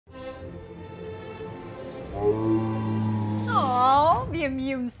the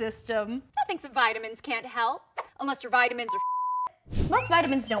immune system. Nothing some vitamins can't help, unless your vitamins are Most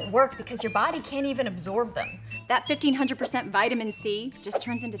vitamins don't work because your body can't even absorb them. That 1500% vitamin C just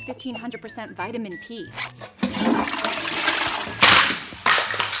turns into 1500% vitamin P.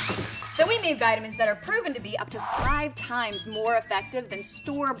 So we made vitamins that are proven to be Up to 5 times more effective than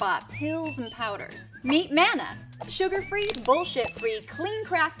store-bought pills and powders. Meet Manna, sugar-free, bullshit-free,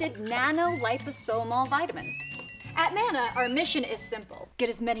 clean-crafted nano-liposomal vitamins. At Manna, our mission is simple. Get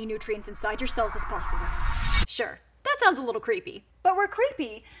as many nutrients inside your cells as possible. Sure, that sounds a little creepy, but we're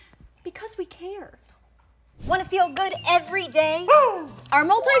creepy because we care. Want to feel good every day? Our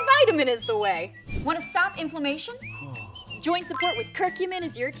multivitamin is the way. Want to stop inflammation? Joint support with curcumin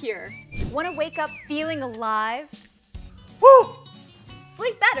is your cure. Want to wake up feeling alive?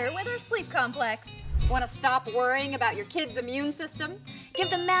 Sleep better with our sleep complex. Want to stop worrying about your kid's immune system? Give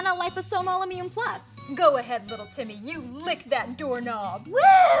them Manna Liposomal Immune Plus. Go ahead, little Timmy, you lick that doorknob.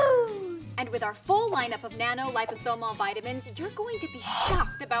 Woo! And with our full lineup of nano liposomal vitamins, you're going to be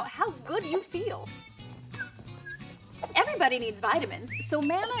shocked about how good you feel. Everybody needs vitamins, so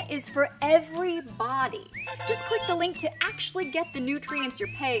Manna is for everybody. Just click the link to actually get the nutrients you're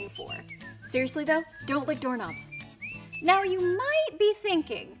paying for. Seriously though, don't lick doorknobs. Now you might be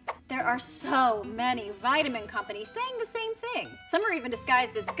thinking, there are so many vitamin companies saying the same thing. Some are even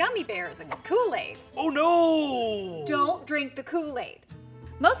disguised as gummy bears and Kool-Aid. Oh no! Don't drink the Kool-Aid.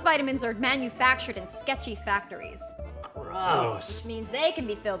 Most vitamins are manufactured in sketchy factories. Gross. Which means they can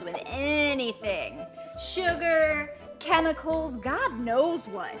be filled with anything. Sugar, chemicals, God knows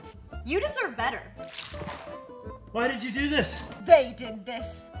what. You deserve better. Why did you do this? They did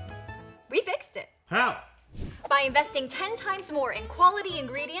this. We fixed it. How? By investing 10 times more in quality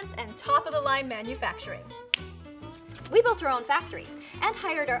ingredients and top-of-the-line manufacturing. We built our own factory and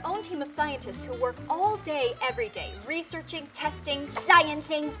hired our own team of scientists who work all day, every day, researching, testing,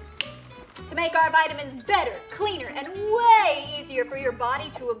 sciencing, to make our vitamins better, cleaner, and way easier for your body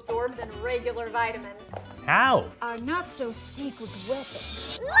to absorb than regular vitamins. How? Our not-so-secret weapon.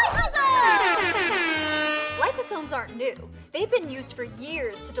 Liposomes! Liposomes aren't new. They've been used for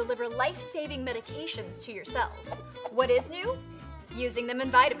years to deliver life-saving medications to your cells. What is new? Using them in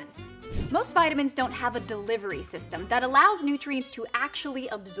vitamins. Most vitamins don't have a delivery system that allows nutrients to actually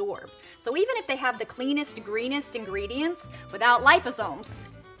absorb. So even if they have the cleanest, greenest ingredients, without liposomes,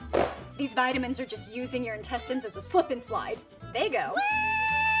 these vitamins are just using your intestines as a slip and slide. They go,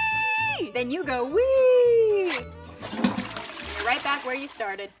 wee! Then you go, wee! You're right back where you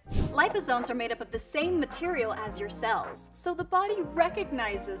started. Liposomes are made up of the same material as your cells, so the body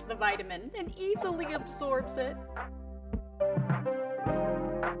recognizes the vitamin and easily absorbs it.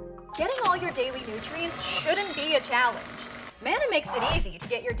 Getting all your daily nutrients shouldn't be a challenge. Manna makes it easy to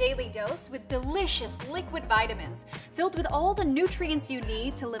get your daily dose with delicious liquid vitamins filled with all the nutrients you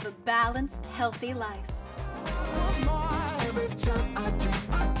need to live a balanced, healthy life.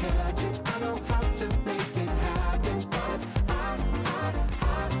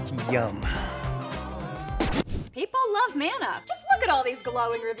 Yum. People love Manna. Just look at all these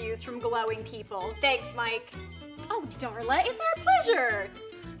glowing reviews from glowing people. Thanks, Mike. Oh, Darla, it's our pleasure.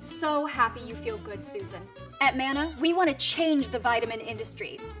 So happy you feel good, Susan. At Manna, we want to change the vitamin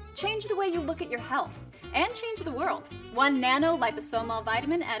industry, change the way you look at your health, and change the world, one nano liposomal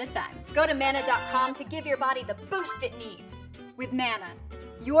vitamin at a time. Go to manna.com to give your body the boost it needs. With Manna,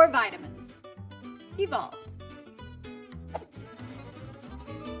 your vitamins evolved.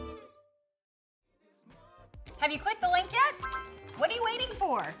 Have you clicked the link yet? What are you waiting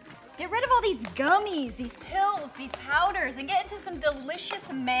for? Get rid of all these gummies, these pills, these powders, and get into some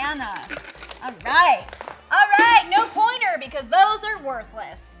delicious Manna. All right, no pointer because those are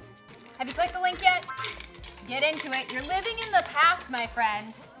worthless. Have you clicked the link yet? Get into it. You're living in the past, my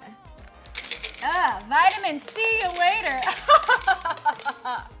friend. Vitamin C you later.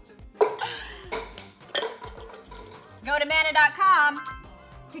 Go to manna.com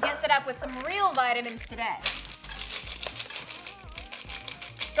to get set up with some real vitamins today.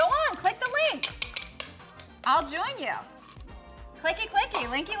 Go on, click the link. I'll join you. Clicky, clicky,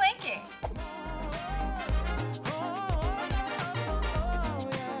 linky, linky.